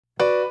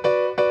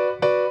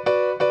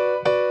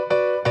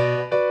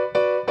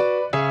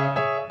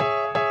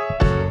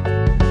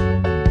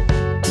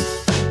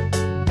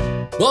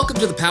Welcome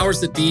to the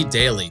Powers That Be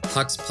Daily,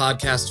 Puck's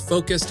podcast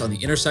focused on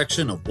the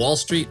intersection of Wall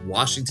Street,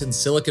 Washington,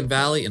 Silicon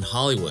Valley, and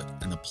Hollywood,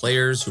 and the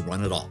players who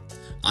run it all.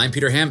 I'm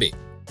Peter Hamby.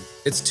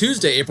 It's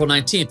Tuesday, April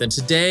 19th, and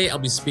today I'll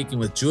be speaking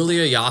with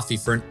Julia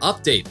Ioffe for an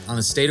update on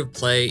the state of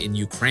play in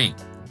Ukraine.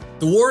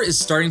 The war is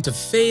starting to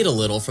fade a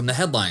little from the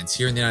headlines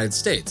here in the United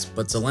States,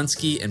 but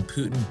Zelensky and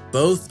Putin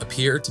both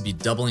appear to be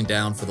doubling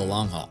down for the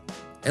long haul.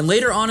 And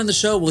later on in the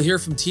show, we'll hear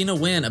from Tina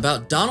Nguyen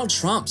about Donald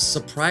Trump's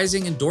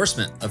surprising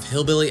endorsement of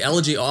hillbilly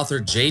elegy author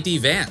J.D.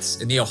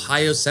 Vance in the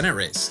Ohio Senate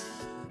race.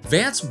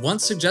 Vance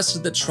once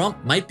suggested that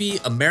Trump might be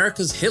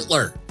America's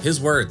Hitler,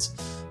 his words,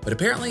 but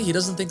apparently he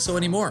doesn't think so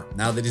anymore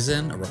now that he's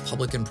in a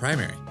Republican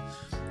primary.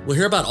 We'll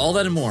hear about all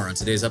that and more on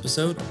today's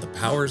episode of The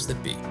Powers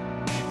That Be.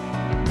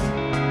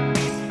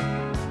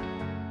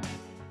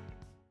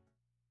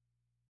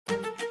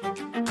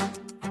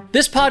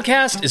 This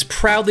podcast is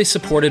proudly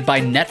supported by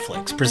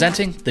Netflix,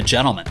 presenting The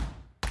Gentleman.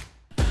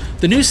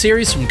 The new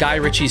series from Guy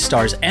Ritchie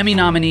stars Emmy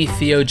nominee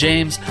Theo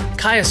James,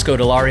 Kaya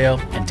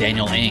Scodelario, and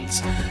Daniel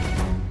Ings.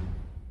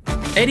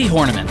 Eddie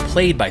Horniman,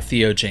 played by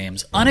Theo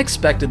James,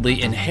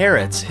 unexpectedly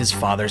inherits his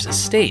father's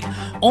estate,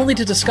 only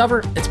to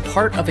discover it's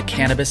part of a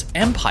cannabis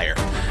empire.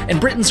 And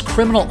Britain's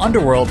criminal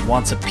underworld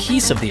wants a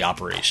piece of the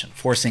operation,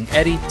 forcing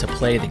Eddie to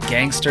play the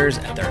gangsters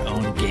at their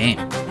own game.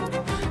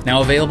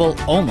 Now available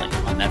only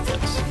on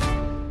Netflix.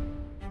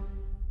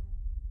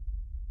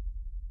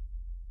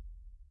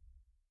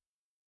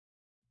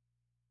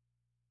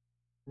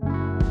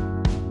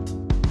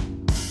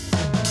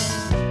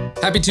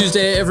 Happy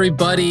Tuesday,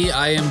 everybody.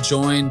 I am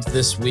joined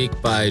this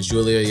week by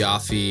Julia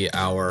Ioffe,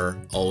 our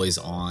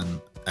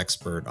always-on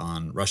expert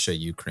on Russia,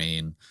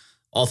 Ukraine,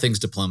 all things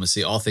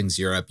diplomacy, all things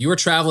Europe. You were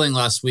traveling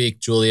last week,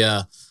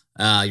 Julia.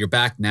 You're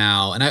back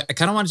now. And I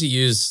kind of wanted to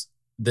use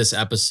this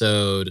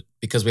episode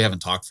because we haven't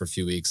talked for a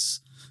few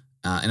weeks.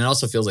 And it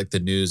also feels like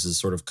the news is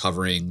sort of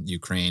covering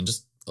Ukraine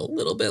just a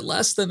little bit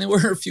less than they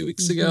were a few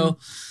weeks ago.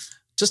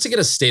 Just to get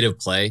a state of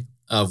play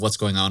of what's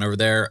going on over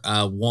there.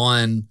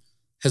 One,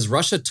 has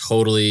Russia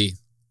totally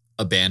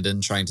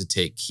abandoned trying to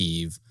take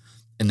Kyiv?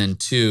 And then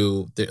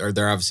two,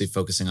 they're obviously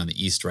focusing on the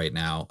east right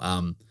now.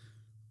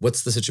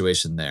 What's the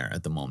situation there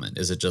at the moment?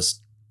 Is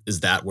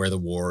that where the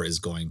war is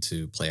going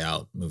to play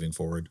out moving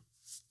forward?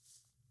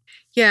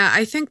 Yeah,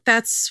 I think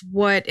that's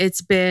what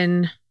it's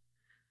been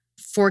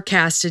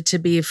forecasted to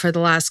be for the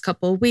last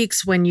couple of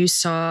weeks when you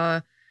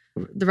saw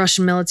the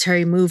Russian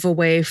military move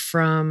away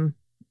from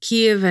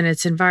Kyiv and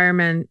its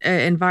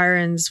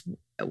environs.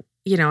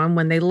 And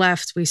when they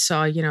left, we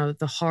saw,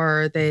 the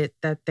horror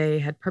that they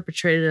had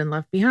perpetrated and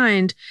left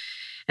behind.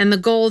 And the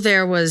goal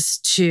there was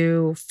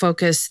to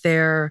focus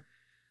their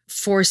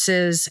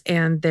forces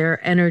and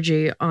their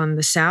energy on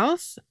the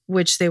south,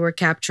 which they were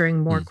capturing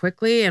more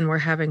quickly and were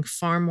having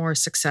far more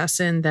success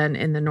in than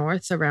in the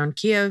north around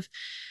Kyiv,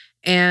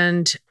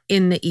 and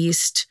in the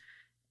east,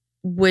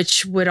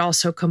 which would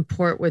also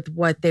comport with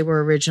what they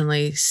were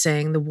originally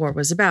saying the war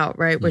was about,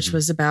 right? Which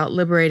was about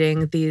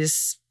liberating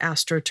these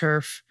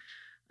AstroTurf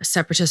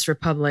separatist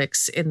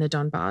republics in the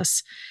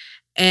Donbass.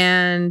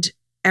 And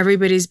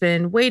everybody's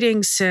been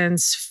waiting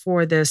since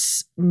for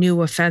this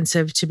new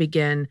offensive to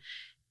begin.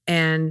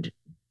 And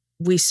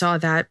we saw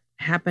that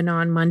happen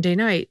on Monday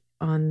night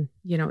on,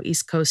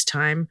 East Coast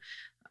time.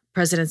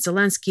 President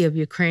Zelensky of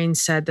Ukraine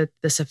said that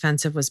this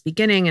offensive was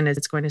beginning and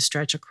it's going to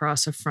stretch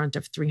across a front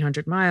of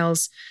 300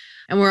 miles.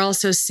 And we're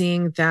also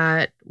seeing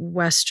that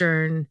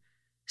Western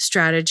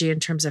strategy in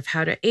terms of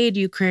how to aid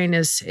Ukraine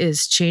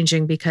is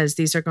changing, because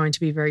these are going to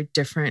be very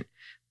different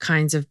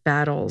kinds of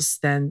battles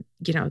than,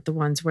 the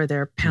ones where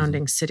they're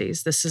pounding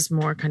cities. This is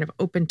more kind of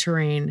open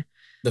terrain.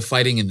 The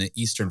fighting in the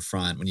Eastern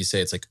Front, when you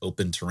say it's like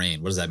open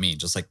terrain, what does that mean?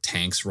 Just like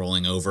tanks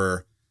rolling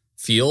over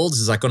fields?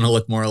 Is that going to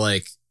look more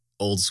like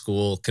old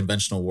school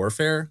conventional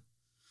warfare?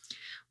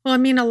 Well, I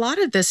mean, a lot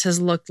of this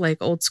has looked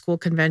like old school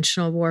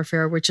conventional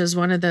warfare, which is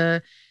one of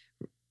the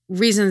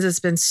reasons it's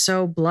been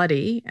so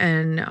bloody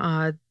and,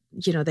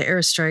 the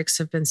airstrikes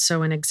have been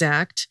so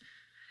inexact,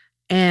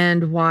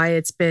 and why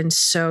it's been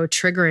so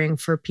triggering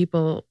for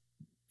people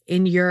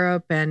in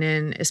Europe and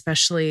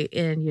especially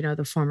in,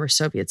 the former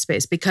Soviet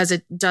space, because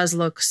it does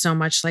look so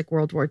much like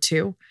World War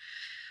II.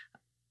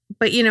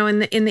 But,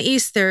 in the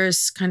East,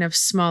 there's kind of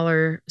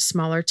smaller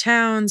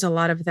towns. A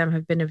lot of them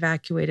have been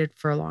evacuated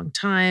for a long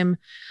time.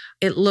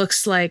 It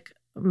looks like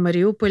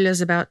Mariupol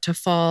is about to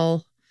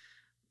fall,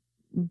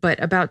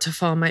 but about to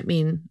fall might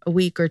mean a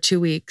week or 2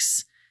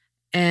 weeks.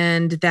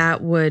 And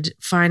that would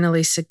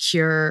finally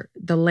secure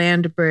the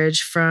land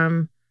bridge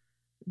from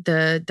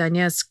the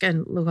Donetsk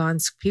and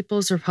Luhansk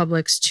People's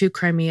Republics to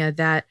Crimea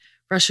that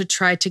Russia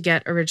tried to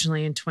get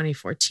originally in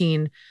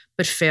 2014,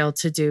 but failed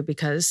to do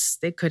because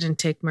they couldn't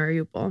take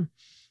Mariupol.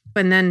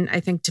 But then I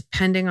think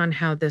depending on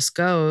how this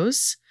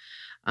goes,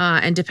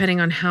 and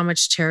depending on how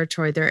much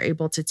territory they're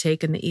able to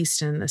take in the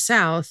east and the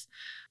south,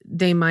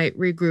 they might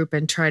regroup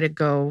and try to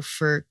go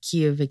for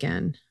Kyiv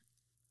again.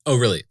 Oh,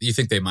 really? You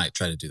think they might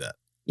try to do that?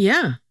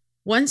 Yeah.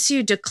 Once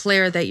you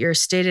declare that your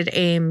stated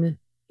aim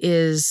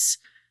is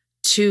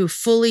to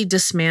fully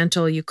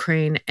dismantle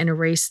Ukraine and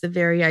erase the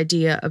very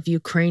idea of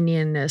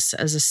Ukrainianness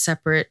as a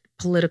separate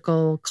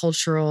political,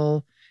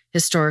 cultural,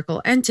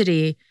 historical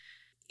entity,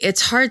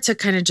 it's hard to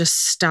kind of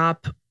just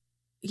stop,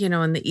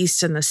 in the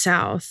East and the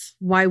South.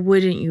 Why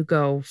wouldn't you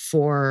go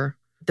for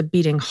the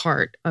beating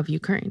heart of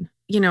Ukraine?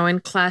 In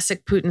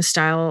classic Putin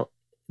style,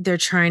 they're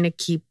trying to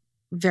keep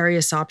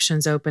various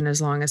options open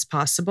as long as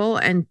possible,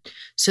 and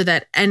so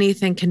that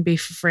anything can be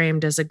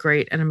framed as a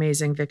great and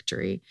amazing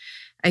victory.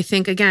 I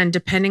think, again,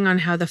 depending on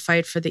how the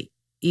fight for the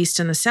East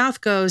and the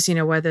South goes,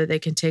 whether they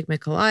can take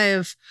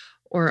Mykolaiv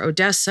or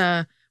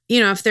Odessa,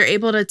 if they're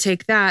able to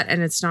take that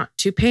and it's not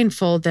too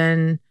painful,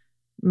 then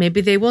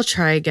maybe they will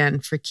try again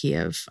for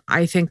Kiev.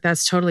 I think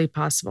that's totally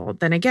possible.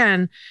 Then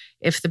again,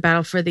 if the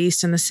battle for the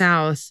East and the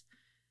South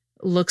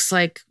looks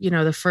like,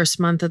 the first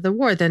month of the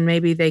war, then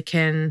maybe they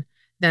can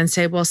then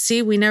say, well,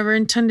 see, we never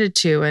intended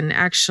to. And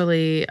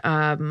actually,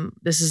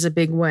 this is a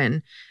big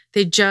win.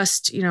 They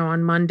just,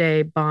 on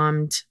Monday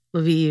bombed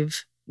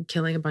Lviv,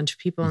 killing a bunch of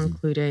people,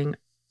 including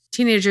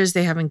teenagers.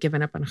 They haven't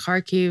given up on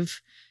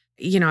Kharkiv.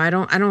 I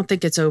don't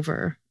think it's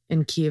over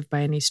in Kiev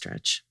by any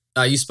stretch.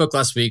 You spoke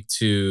last week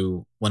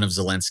to one of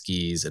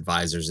Zelensky's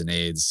advisors and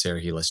aides,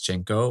 Serhiy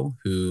Leshchenko,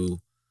 who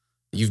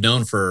you've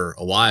known for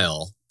a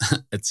while,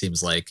 it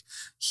seems like.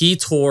 He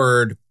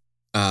toured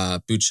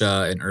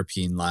Bucha and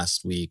Irpin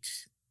last week.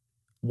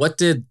 What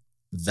did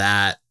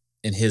that,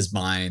 in his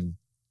mind,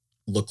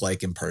 look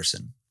like in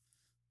person?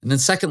 And then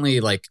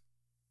secondly,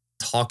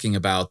 talking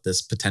about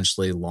this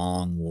potentially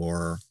long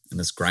war and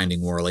this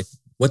grinding war,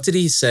 what did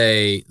he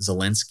say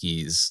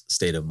Zelensky's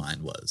state of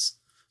mind was?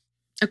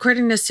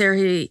 According to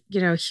Serhiy,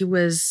 he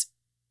was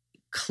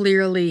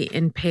clearly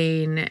in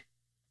pain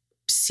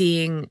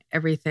seeing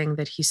everything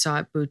that he saw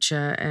at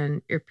Bucha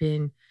and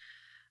Irpin.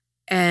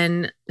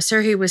 And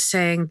Serhiy was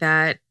saying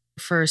that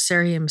for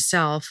Serhiy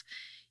himself,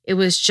 it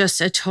was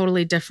just a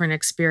totally different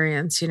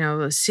experience,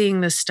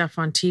 seeing this stuff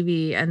on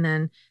TV. And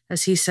then,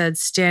 as he said,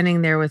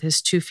 standing there with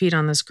his 2 feet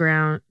on this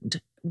ground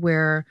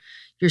where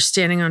you're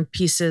standing on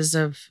pieces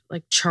of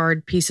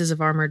charred pieces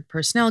of armored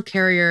personnel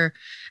carrier,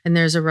 and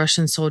there's a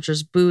Russian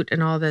soldier's boot,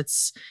 and all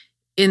that's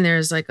in there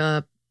is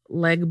a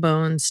leg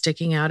bone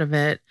sticking out of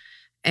it.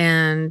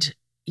 And,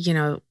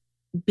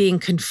 being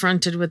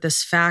confronted with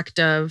this fact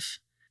of,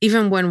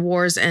 even when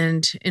wars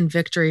end in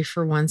victory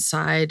for one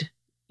side,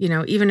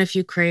 even if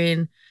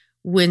Ukraine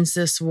wins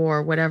this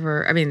war,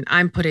 whatever,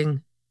 I'm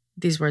putting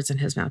these words in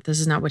his mouth. This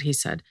is not what he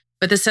said.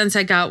 But the sense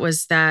I got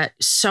was that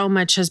so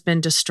much has been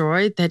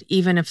destroyed that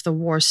even if the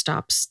war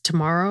stops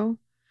tomorrow,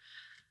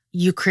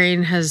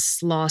 Ukraine has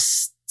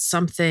lost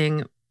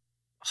something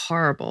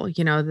horrible,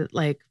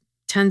 that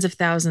tens of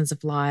thousands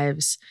of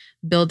lives,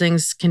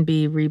 buildings can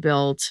be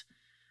rebuilt.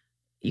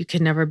 You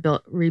can never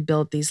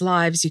rebuild these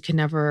lives. You can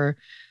never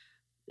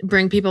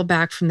bring people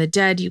back from the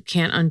dead. You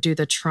can't undo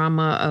the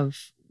trauma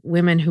of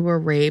women who were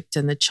raped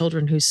and the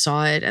children who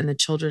saw it and the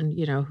children,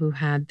 who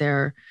had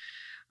their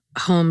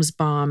homes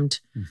bombed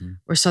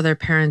or saw their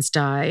parents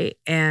die.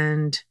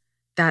 And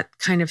that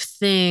kind of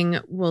thing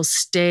will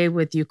stay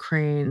with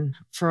Ukraine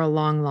for a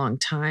long, long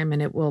time,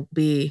 and it will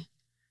be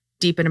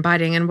deep and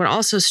abiding. And what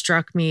also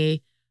struck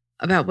me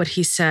about what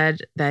he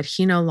said, that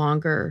he no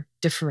longer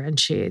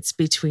differentiates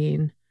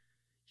between,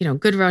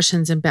 good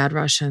Russians and bad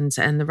Russians,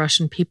 and the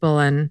Russian people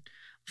and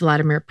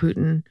Vladimir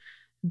Putin.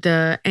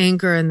 The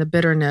anger and the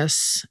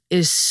bitterness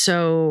is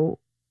so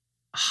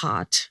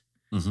hot.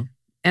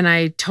 And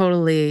I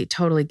totally,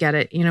 totally get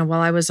it.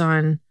 While I was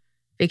on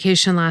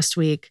vacation last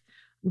week,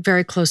 a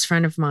very close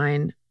friend of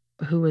mine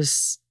who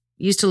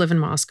used to live in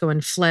Moscow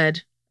and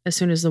fled as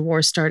soon as the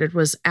war started,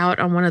 was out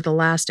on one of the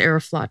last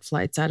Aeroflot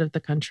flights out of the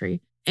country.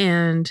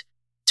 And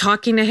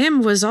talking to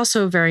him was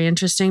also very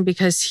interesting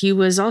because he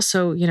was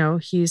also,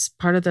 he's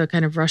part of the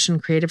kind of Russian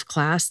creative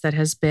class that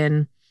has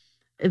been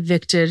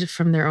evicted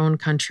from their own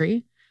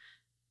country.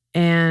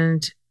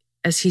 And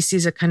as he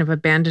sees it, kind of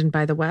abandoned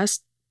by the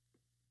West.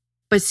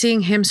 But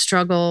seeing him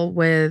struggle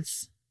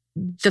with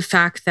the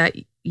fact that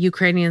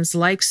Ukrainians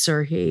like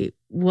Serhiy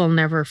will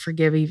never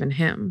forgive even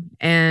him,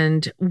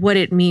 and what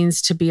it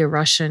means to be a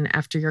Russian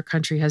after your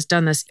country has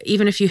done this.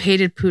 Even if you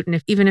hated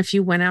Putin, even if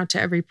you went out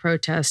to every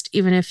protest,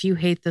 even if you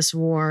hate this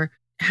war,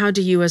 how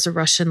do you as a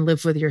Russian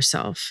live with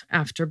yourself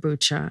after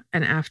Bucha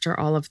and after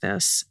all of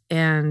this?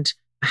 And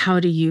how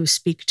do you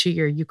speak to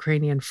your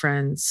Ukrainian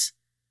friends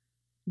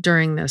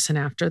during this and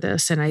after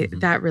this? And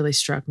that really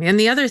struck me. And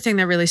the other thing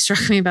that really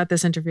struck me about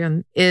this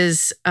interview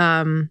is,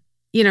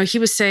 he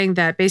was saying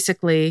that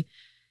basically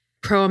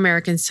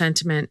pro-American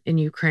sentiment in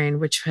Ukraine,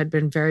 which had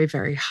been very,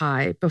 very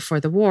high before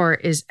the war,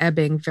 is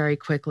ebbing very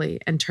quickly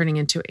and turning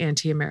into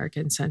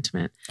anti-American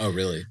sentiment. Oh,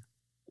 really?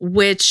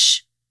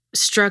 Which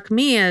struck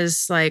me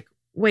as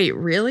wait,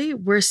 really?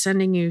 We're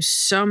sending you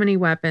so many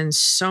weapons,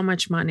 so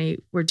much money.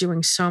 We're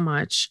doing so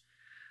much.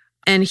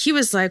 And he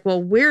was like,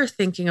 well, we're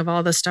thinking of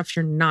all the stuff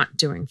you're not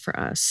doing for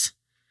us.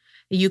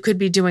 You could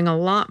be doing a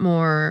lot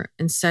more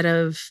instead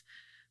of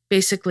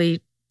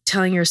basically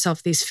telling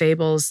yourself these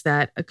fables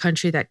that a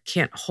country that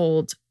can't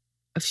hold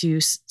a few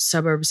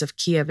suburbs of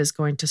Kiev is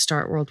going to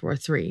start World War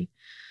III.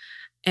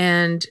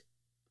 And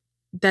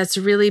that's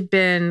really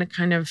been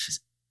kind of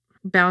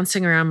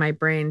bouncing around my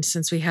brain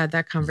since we had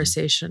that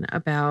conversation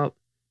about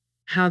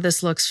how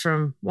this looks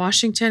from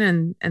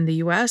Washington and the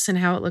US and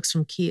how it looks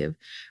from Kyiv,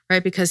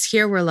 right? Because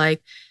here we're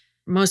like,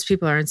 most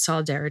people are in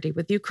solidarity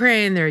with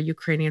Ukraine. There are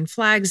Ukrainian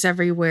flags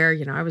everywhere.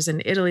 I was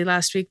in Italy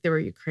last week. There were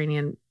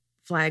Ukrainian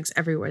flags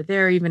everywhere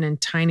there, even in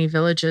tiny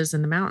villages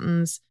in the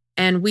mountains.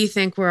 And we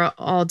think we're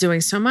all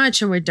doing so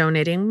much and we're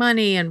donating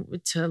money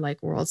and to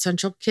like World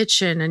Central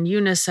Kitchen and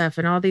UNICEF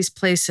and all these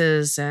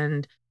places.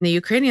 And the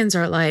Ukrainians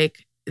are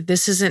like,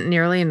 this isn't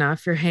nearly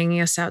enough. You're hanging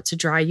us out to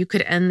dry. You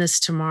could end this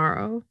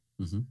tomorrow.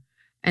 Mm-hmm.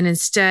 And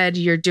instead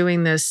you're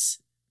doing this,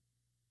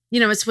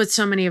 it's what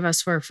so many of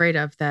us were afraid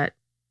of, that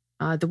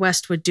the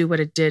West would do what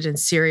it did in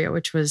Syria,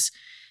 which was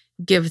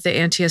give the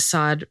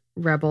anti-Assad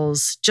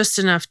rebels just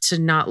enough to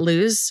not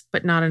lose,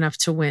 but not enough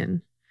to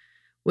win,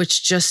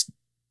 which just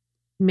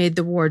made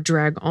the war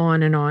drag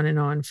on and on and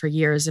on for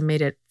years and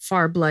made it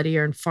far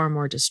bloodier and far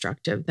more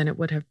destructive than it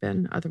would have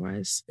been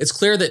otherwise. It's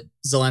clear that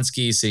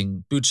Zelensky,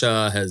 seeing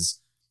Bucha, has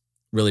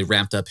really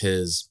ramped up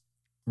his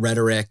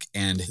rhetoric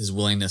and his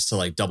willingness to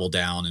like double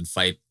down and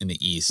fight in the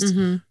East.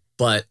 Mm-hmm.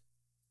 But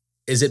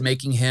is it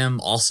making him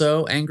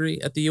also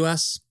angry at the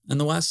US and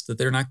the West that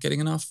they're not getting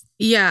enough?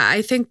 Yeah,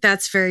 I think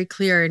that's very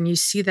clear. And you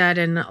see that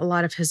in a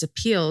lot of his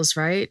appeals,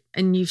 right?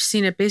 And you've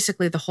seen it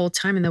basically the whole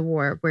time in the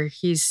war where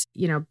he's,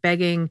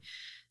 begging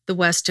the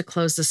West to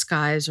close the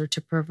skies or to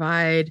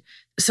provide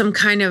some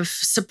kind of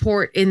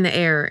support in the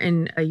air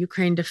in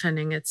Ukraine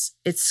defending its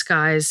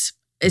skies,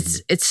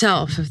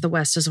 itself, if the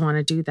West doesn't want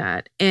to do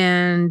that.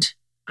 And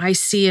I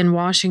see in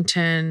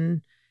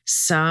Washington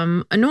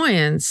some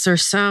annoyance or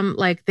some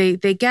like they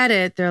get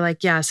it. They're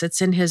like, yes, it's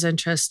in his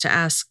interest to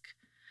ask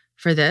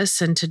for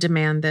this and to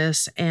demand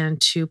this and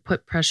to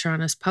put pressure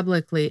on us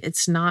publicly.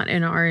 It's not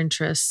in our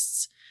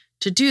interests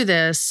to do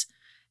this.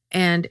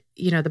 And,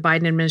 the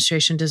Biden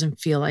administration doesn't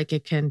feel like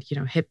it can,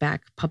 hit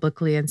back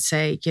publicly and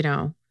say,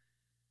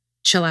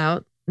 chill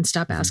out and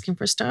stop asking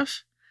for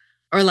stuff,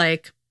 or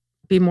like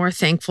be more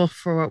thankful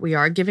for what we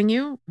are giving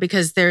you,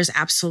 because there's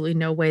absolutely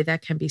no way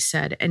that can be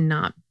said and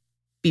not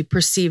be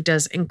perceived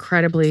as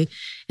incredibly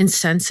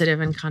insensitive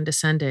and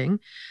condescending.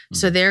 Mm-hmm.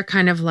 So they're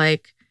kind of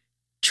like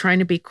trying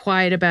to be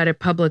quiet about it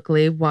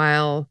publicly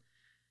while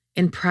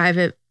in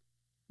private,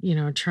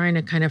 trying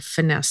to kind of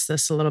finesse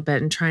this a little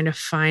bit and trying to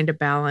find a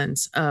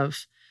balance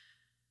of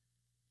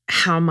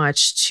how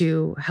much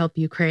to help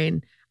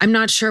Ukraine. I'm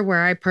not sure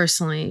where I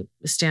personally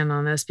stand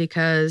on this,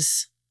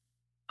 because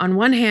on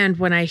one hand,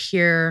 when I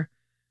hear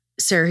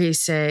Serhiy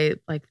say,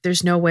 like,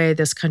 there's no way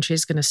this country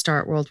is going to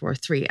start World War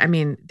III. I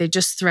mean, they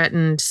just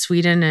threatened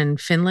Sweden and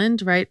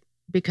Finland, right?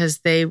 Because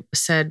they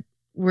said,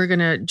 we're going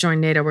to join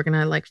NATO. We're going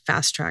to like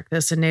fast track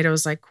this. And NATO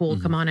was like, cool,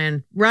 come on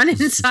in, run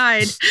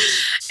inside.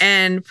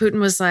 And Putin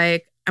was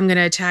like, I'm going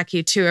to attack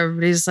you too.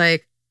 Everybody's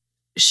like,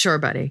 sure,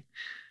 buddy,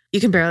 you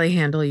can barely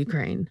handle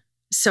Ukraine.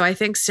 So I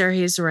think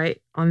Serhiy's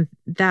right on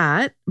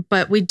that,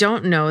 but we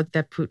don't know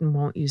that Putin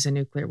won't use a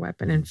nuclear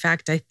weapon. In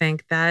fact, I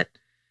think that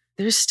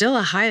there's still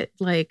a high,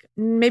 like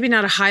maybe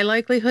not a high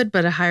likelihood,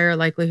 but a higher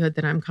likelihood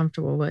than I'm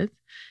comfortable with.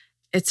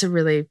 It's a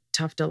really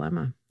tough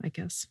dilemma, I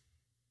guess.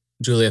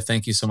 Julia,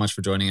 thank you so much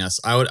for joining us.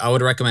 I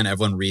would recommend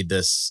everyone read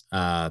this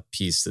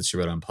piece that she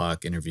wrote on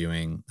Puck,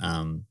 interviewing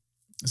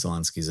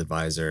Zelensky's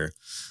advisor.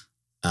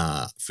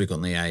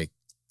 Frequently, I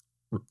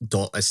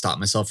stop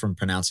myself from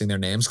pronouncing their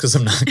names because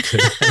I'm not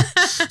good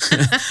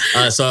at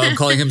it. So I'm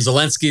calling him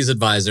Zelensky's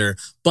advisor,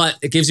 but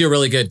it gives you a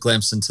really good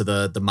glimpse into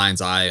the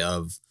mind's eye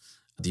of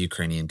the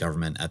Ukrainian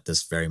government at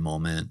this very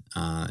moment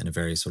in a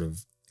very sort of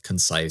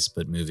concise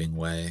but moving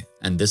way.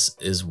 And this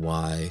is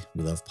why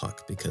we love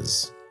Puck,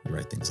 because we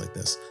write things like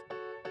this.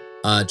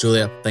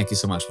 Julia, thank you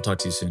so much. We'll talk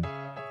to you soon.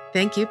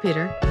 Thank you,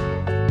 Peter.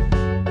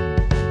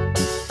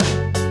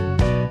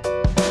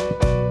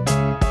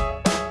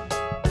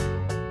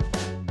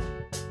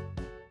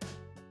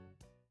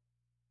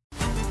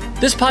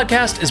 This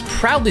podcast is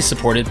proudly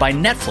supported by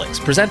Netflix,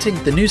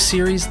 presenting the new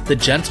series, The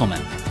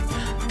Gentleman.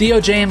 Theo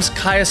James,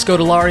 Kaya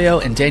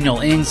Scodelario, and Daniel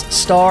Ings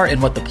star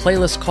in what the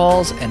playlist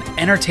calls an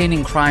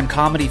entertaining crime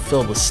comedy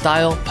filled with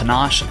style,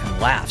 panache, and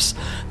laughs.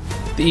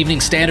 The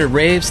Evening Standard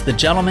raves The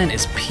Gentleman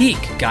is peak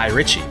Guy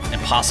Ritchie,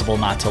 impossible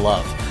not to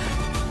love.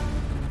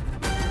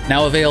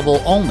 Now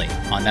available only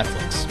on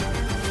Netflix.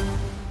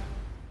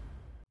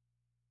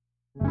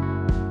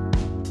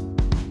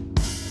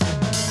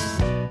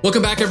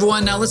 Welcome back,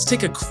 everyone. Now let's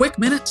take a quick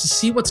minute to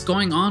see what's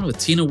going on with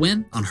Tina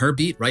Nguyen on her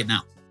beat right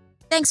now.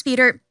 Thanks,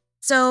 Peter.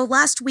 So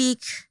last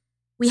week,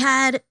 we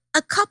had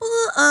a couple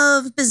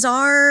of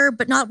bizarre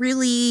but not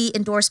really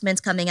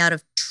endorsements coming out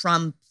of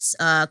Trump's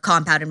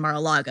compound in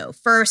Mar-a-Lago.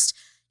 First,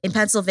 in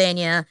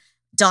Pennsylvania,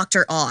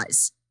 Dr.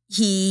 Oz.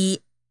 He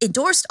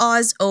endorsed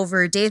Oz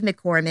over Dave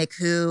McCormick,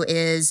 who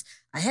is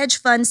a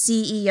hedge fund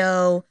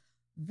CEO,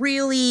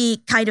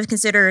 really kind of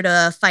considered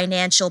a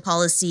financial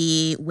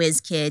policy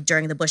whiz kid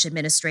during the Bush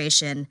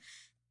administration.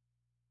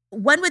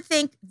 One would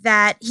think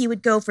that he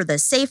would go for the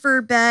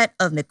safer bet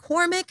of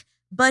McCormick,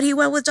 but he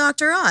went with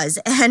Dr. Oz.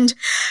 And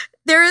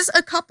there's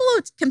a couple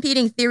of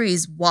competing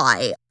theories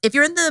why. If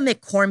you're in the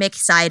McCormick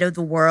side of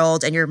the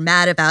world and you're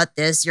mad about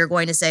this, you're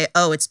going to say,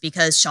 oh, it's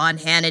because Sean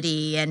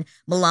Hannity and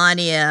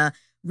Melania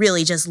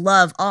really just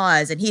love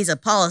Oz and he's a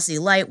policy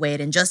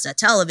lightweight and just a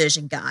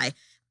television guy.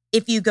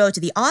 If you go to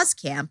the Oz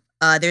camp,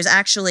 there's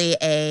actually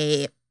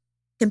a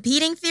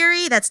competing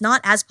theory that's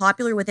not as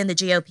popular within the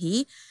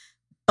GOP,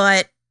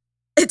 but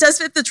it does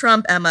fit the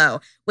Trump MO,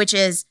 which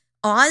is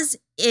Oz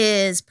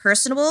is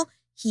personable.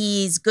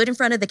 He's good in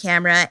front of the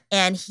camera,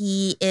 and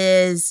he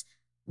is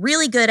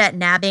really good at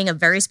nabbing a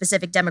very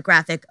specific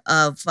demographic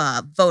of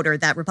voter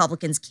that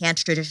Republicans can't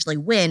traditionally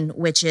win,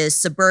 which is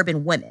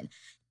suburban women.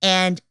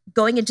 And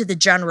going into the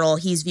general,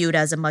 he's viewed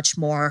as a much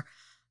more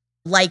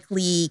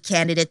likely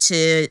candidate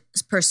to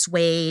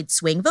persuade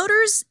swing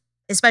voters,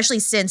 especially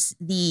since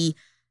the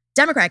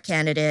Democrat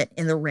candidate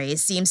in the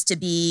race seems to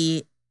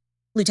be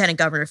Lieutenant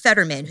Governor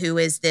Fetterman, who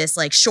is this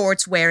like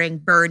shorts-wearing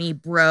Bernie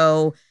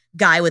bro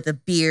guy with a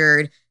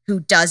beard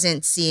who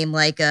doesn't seem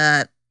like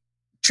a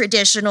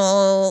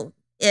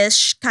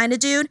traditional-ish kind of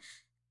dude.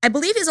 I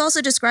believe he's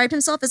also described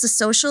himself as a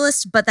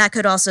socialist, but that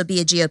could also be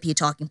a GOP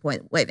talking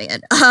point waving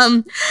it.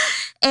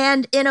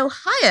 And in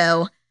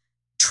Ohio,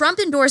 Trump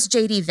endorsed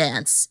J.D.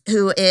 Vance,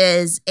 who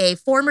is a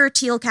former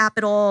Teal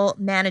Capital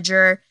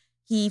manager.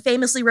 He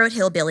famously wrote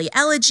Hillbilly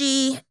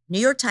Elegy, New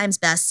York Times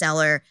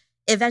bestseller,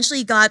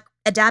 eventually got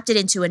adapted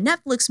into a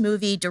Netflix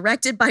movie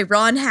directed by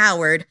Ron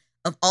Howard,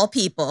 of all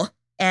people.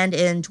 And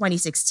in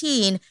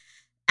 2016,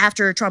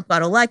 after Trump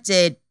got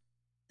elected,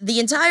 the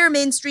entire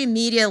mainstream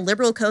media,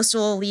 liberal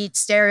coastal elite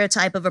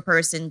stereotype of a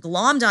person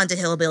glommed onto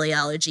Hillbilly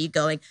Elegy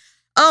going,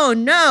 oh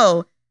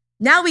no,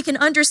 now we can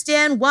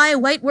understand why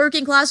white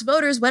working class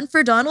voters went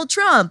for Donald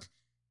Trump.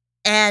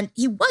 And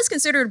he was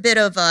considered a bit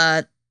of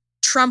a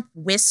Trump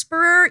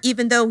whisperer,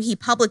 even though he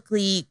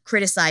publicly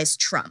criticized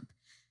Trump.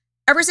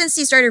 Ever since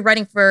he started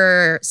running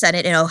for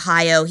Senate in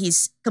Ohio,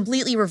 he's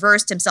completely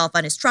reversed himself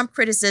on his Trump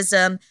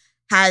criticism,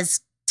 has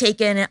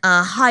taken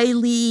a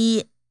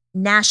highly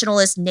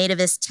nationalist,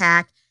 nativist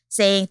tack,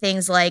 saying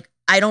things like,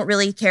 I don't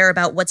really care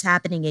about what's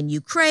happening in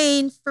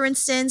Ukraine, for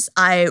instance.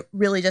 I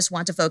really just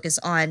want to focus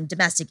on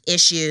domestic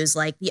issues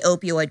like the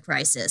opioid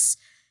crisis.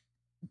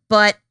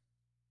 But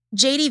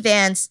J.D.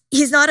 Vance,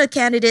 he's not a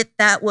candidate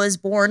that was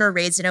born or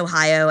raised in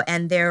Ohio,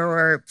 and there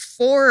were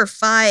 4 or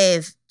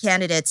 5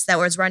 candidates that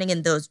was running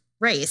in those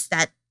race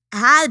that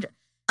had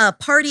a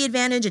party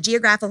advantage, a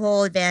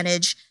geographical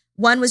advantage.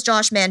 One was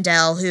Josh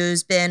Mandel,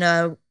 who's been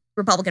a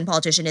Republican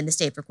politician in the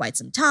state for quite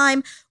some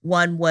time.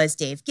 One was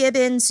Dave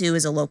Gibbons, who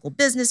is a local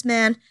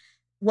businessman.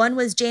 One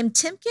was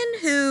James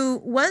Timken,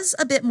 who was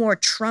a bit more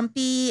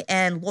Trumpy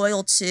and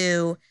loyal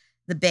to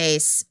the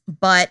base.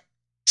 But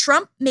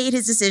Trump made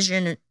his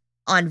decision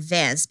on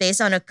Vance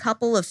based on a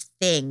couple of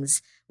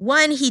things.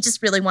 One, he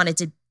just really wanted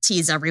to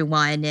tease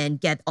everyone and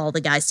get all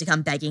the guys to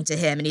come begging to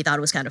him, and he thought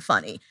it was kind of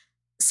funny.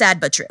 Sad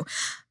but true.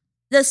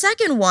 The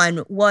second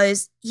one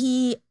was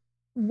he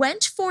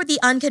went for the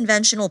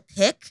unconventional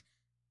pick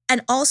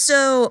and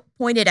also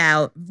pointed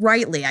out,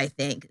 rightly, I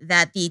think,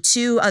 that the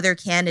 2 other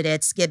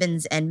candidates,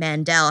 Gibbons and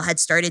Mandel, had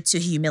started to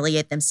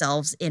humiliate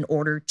themselves in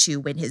order to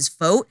win his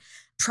vote,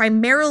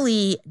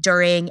 primarily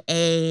during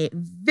a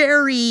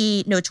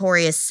very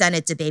notorious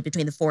Senate debate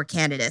between the 4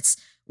 candidates,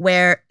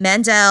 where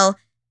Mandel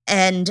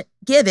and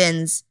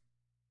Gibbons,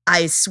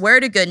 I swear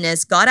to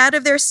goodness, got out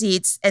of their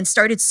seats and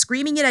started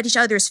screaming it at each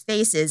other's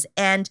faces.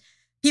 And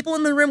people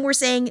in the room were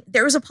saying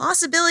there was a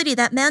possibility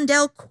that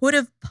Mandel could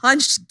have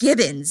punched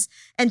Gibbons.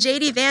 And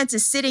J.D. Vance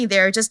is sitting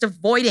there just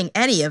avoiding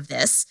any of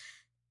this.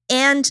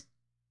 And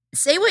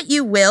say what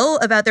you will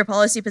about their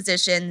policy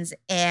positions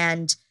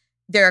and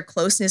their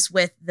closeness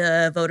with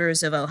the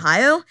voters of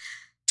Ohio,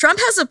 Trump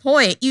has a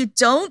point. You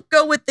don't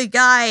go with the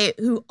guy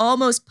who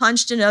almost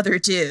punched another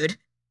dude.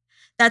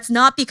 That's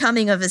not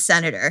becoming of a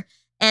senator.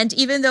 And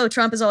even though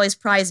Trump has always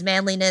prized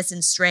manliness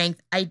and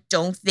strength, I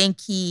don't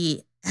think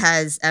he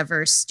has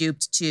ever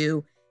stooped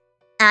to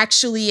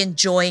actually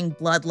enjoying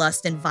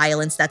bloodlust and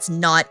violence that's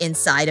not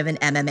inside of an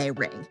MMA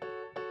ring.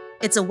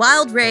 It's a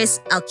wild race.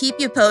 I'll keep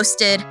you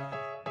posted.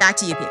 Back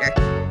to you, Peter.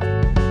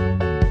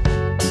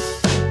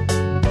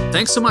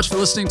 Thanks so much for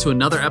listening to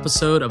another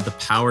episode of The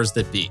Powers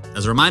That Be.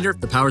 As a reminder,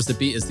 The Powers That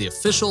Be is the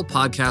official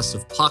podcast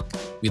of Puck.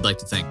 We'd like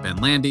to thank Ben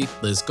Landy,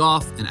 Liz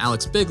Goff, and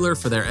Alex Bigler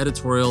for their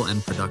editorial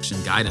and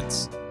production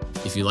guidance.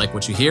 If you like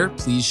what you hear,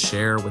 please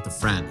share with a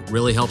friend. It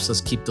really helps us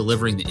keep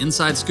delivering the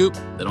inside scoop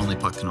that only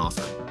Puck can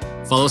offer.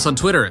 Follow us on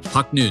Twitter at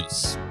Puck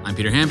News. I'm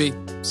Peter Hamby.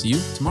 See you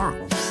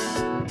tomorrow.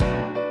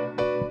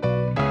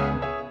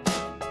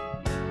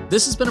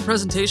 This has been a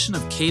presentation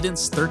of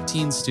Cadence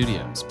 13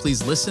 Studios.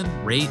 Please listen,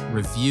 rate,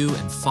 review,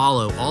 and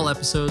follow all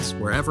episodes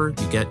wherever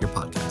you get your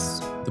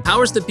podcasts. The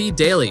Powers That Be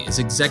Daily is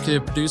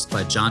executive produced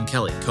by John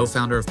Kelly,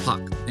 co-founder of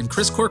Puck, and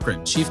Chris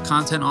Corcoran, chief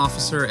content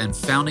officer and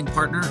founding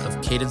partner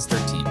of Cadence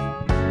 13.